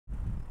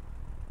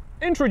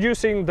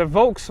Introducing the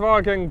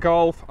Volkswagen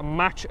Golf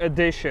Match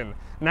Edition.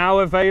 Now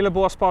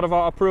available as part of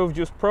our approved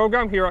use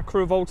program here at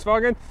Crewe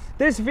Volkswagen.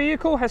 This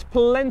vehicle has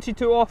plenty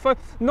to offer,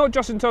 not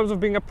just in terms of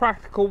being a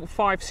practical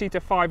 5-seater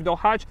 5-door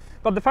hatch,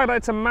 but the fact that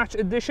it's a match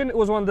edition. It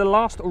was one of the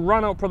last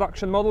run-out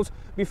production models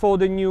before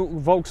the new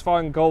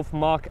Volkswagen Golf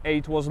Mark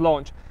 8 was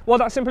launched. What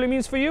that simply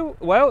means for you?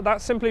 Well,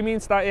 that simply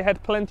means that it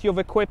had plenty of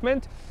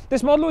equipment.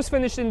 This model is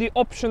finished in the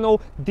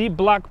optional deep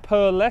black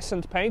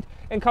pearlescent paint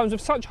and comes with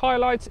such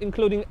highlights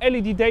including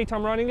LED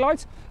daytime running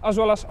lights as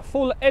well as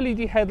full LED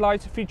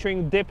headlights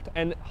featuring dipped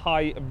and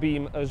high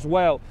beam as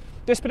well.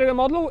 This particular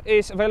model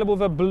is available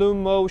with a Blue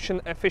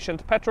Motion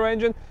efficient petrol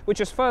engine,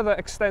 which is further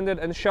extended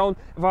and shown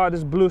via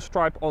this blue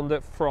stripe on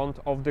the front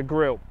of the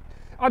grille.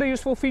 Other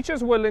useful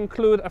features will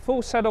include a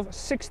full set of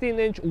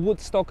 16-inch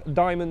Woodstock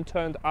diamond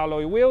turned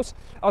alloy wheels,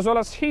 as well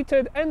as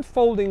heated and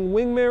folding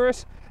wing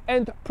mirrors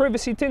and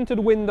privacy tinted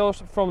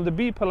windows from the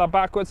B-pillar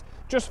backwards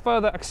just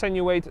further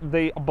accentuate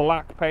the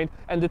black paint,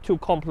 and the two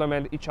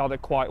complement each other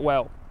quite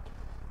well.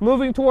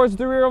 Moving towards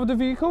the rear of the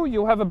vehicle,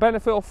 you have a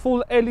benefit of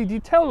full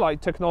LED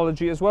taillight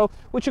technology as well,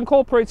 which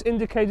incorporates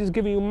indicators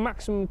giving you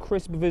maximum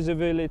crisp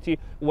visibility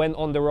when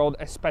on the road,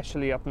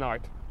 especially at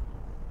night.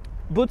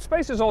 Boot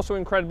space is also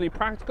incredibly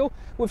practical,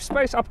 with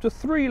space up to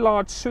 3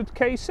 large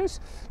suitcases.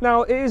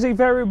 Now, it is a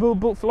variable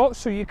boot floor,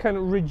 so you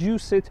can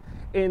reduce it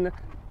in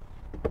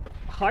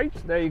height.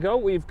 There you go.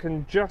 We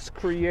can just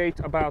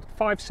create about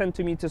 5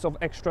 centimeters of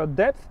extra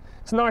depth.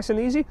 It's nice and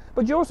easy,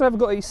 but you also have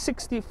got a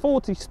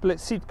 60-40 split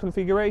seat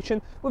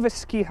configuration with a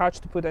ski hatch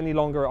to put any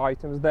longer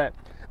items there.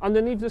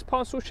 Underneath this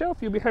parcel shelf,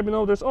 you'll be happy to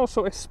know there's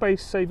also a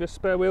space saver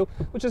spare wheel,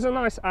 which is a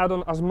nice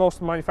add-on as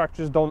most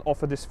manufacturers don't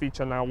offer this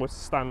feature now with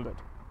standard.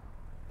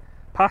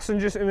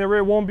 Passengers in the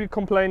rear won't be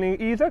complaining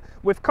either,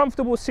 with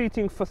comfortable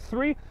seating for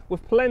 3,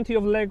 with plenty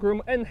of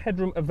legroom and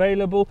headroom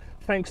available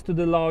thanks to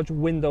the large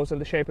windows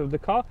and the shape of the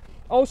car.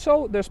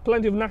 Also, there's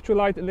plenty of natural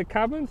light in the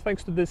cabin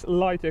thanks to this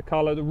lighter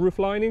colored roof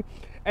lining,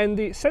 and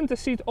the center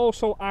seat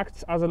also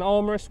acts as an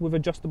armrest with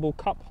adjustable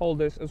cup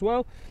holders as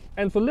well.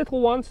 And for little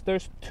ones,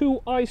 there's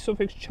 2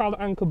 ISOFIX child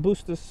anchor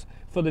boosters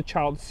for the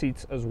child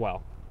seats as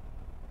well.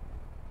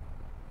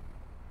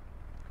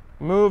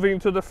 Moving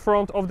to the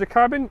front of the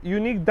cabin,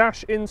 unique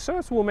dash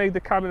inserts will make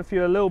the cabin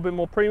feel a little bit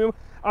more premium,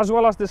 as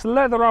well as this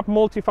leather-wrapped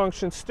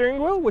multifunction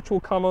steering wheel, which will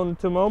come on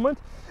in a moment.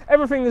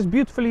 Everything is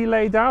beautifully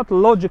laid out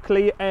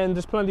logically, and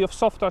there's plenty of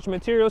soft touch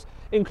materials,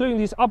 including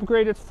these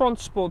upgraded front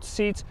sport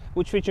seats,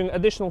 which feature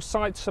additional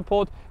side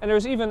support, and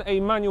there's even a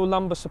manual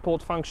lumbar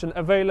support function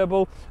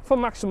available for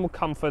maximum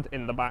comfort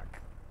in the back.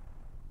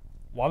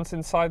 Once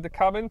inside the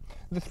cabin,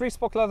 the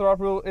 3-spoke leather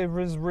wheel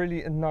is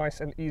really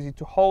nice and easy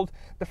to hold.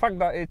 The fact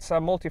that it's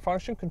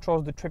multifunction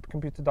controls the trip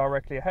computer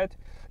directly ahead.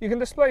 You can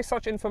display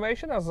such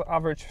information as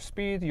average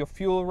speed, your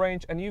fuel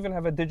range, and you even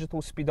have a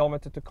digital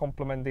speedometer to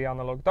complement the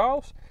analog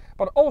dials.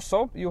 But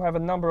also, you have a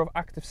number of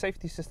active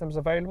safety systems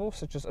available,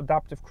 such as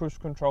adaptive cruise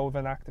control with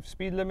an active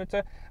speed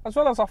limiter, as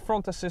well as our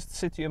front assist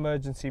city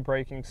emergency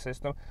braking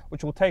system,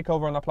 which will take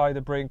over and apply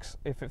the brakes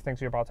if it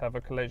thinks you're about to have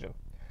a collision.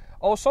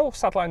 Also,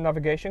 satellite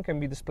navigation can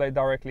be displayed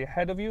directly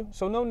ahead of you,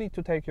 so no need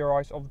to take your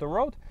eyes off the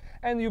road,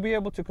 and you'll be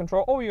able to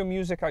control all your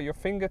music at your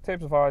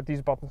fingertips via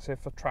these buttons here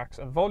for tracks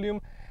and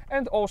volume,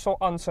 and also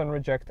answer and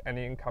reject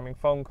any incoming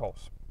phone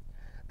calls.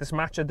 This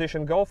Match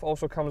Edition Golf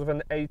also comes with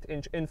an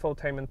 8-inch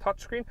infotainment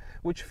touchscreen,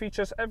 which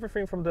features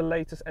everything from the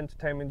latest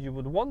entertainment you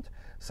would want,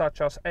 such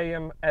as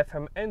AM,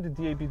 FM and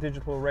DAB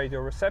digital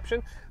radio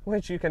reception,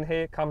 which you can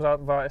hear comes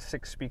out via a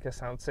 6-speaker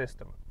sound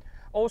system.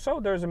 Also,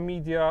 there's a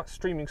media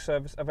streaming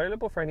service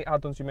available for any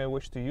add-ons you may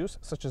wish to use,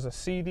 such as a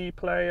CD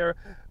player,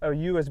 a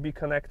USB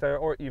connector,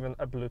 or even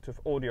a Bluetooth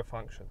audio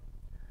function.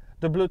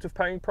 The Bluetooth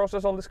pairing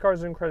process on this car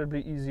is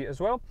incredibly easy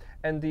as well,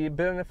 and the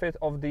benefit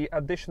of the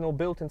additional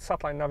built-in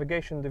satellite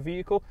navigation in the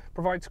vehicle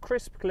provides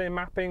crisp, clear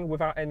mapping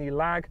without any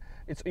lag.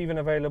 It's even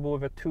available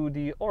with a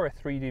 2D or a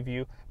 3D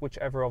view,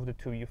 whichever of the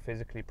two you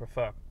physically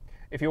prefer.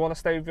 If you want to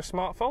stay with your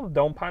smartphone,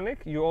 don't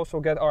panic. You also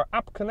get our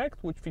App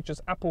Connect, which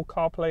features Apple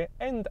CarPlay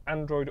and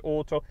Android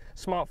Auto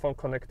smartphone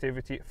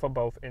connectivity for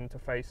both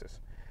interfaces.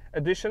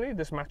 Additionally,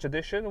 this Match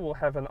Edition will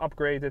have an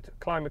upgraded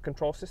climate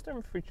control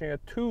system featuring a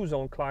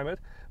 2-zone climate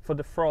for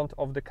the front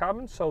of the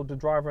cabin, so the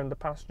driver and the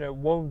passenger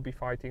won't be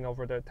fighting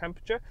over the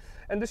temperature.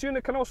 And this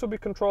unit can also be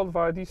controlled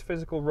via these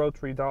physical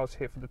rotary dials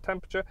here for the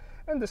temperature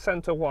and the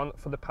center one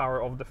for the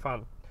power of the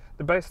fan.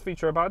 The best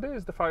feature about it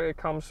is the fact it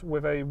comes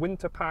with a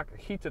winter pack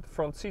heated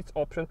front seats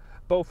option,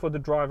 both for the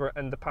driver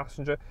and the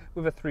passenger,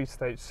 with a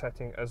 3-stage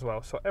setting as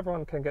well, so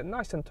everyone can get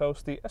nice and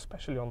toasty,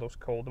 especially on those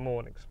cold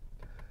mornings.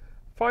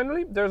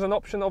 Finally, there's an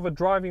option of a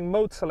driving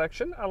mode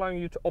selection, allowing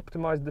you to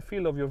optimize the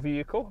feel of your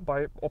vehicle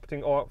by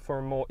opting for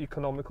a more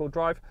economical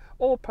drive,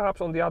 or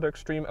perhaps on the other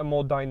extreme, a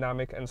more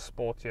dynamic and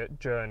sportier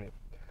journey.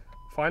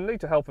 Finally,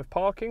 to help with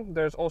parking,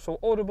 there's also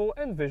audible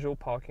and visual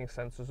parking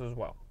sensors as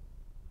well.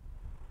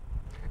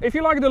 If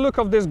you like the look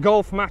of this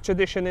Golf Match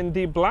Edition in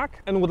deep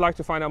black and would like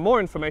to find out more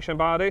information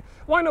about it,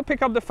 why not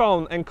pick up the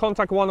phone and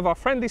contact one of our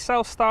friendly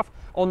sales staff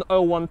on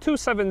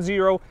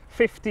 01270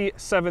 50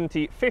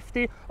 70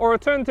 50, or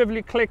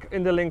alternatively click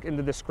in the link in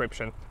the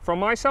description. From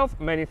myself,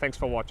 many thanks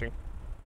for watching.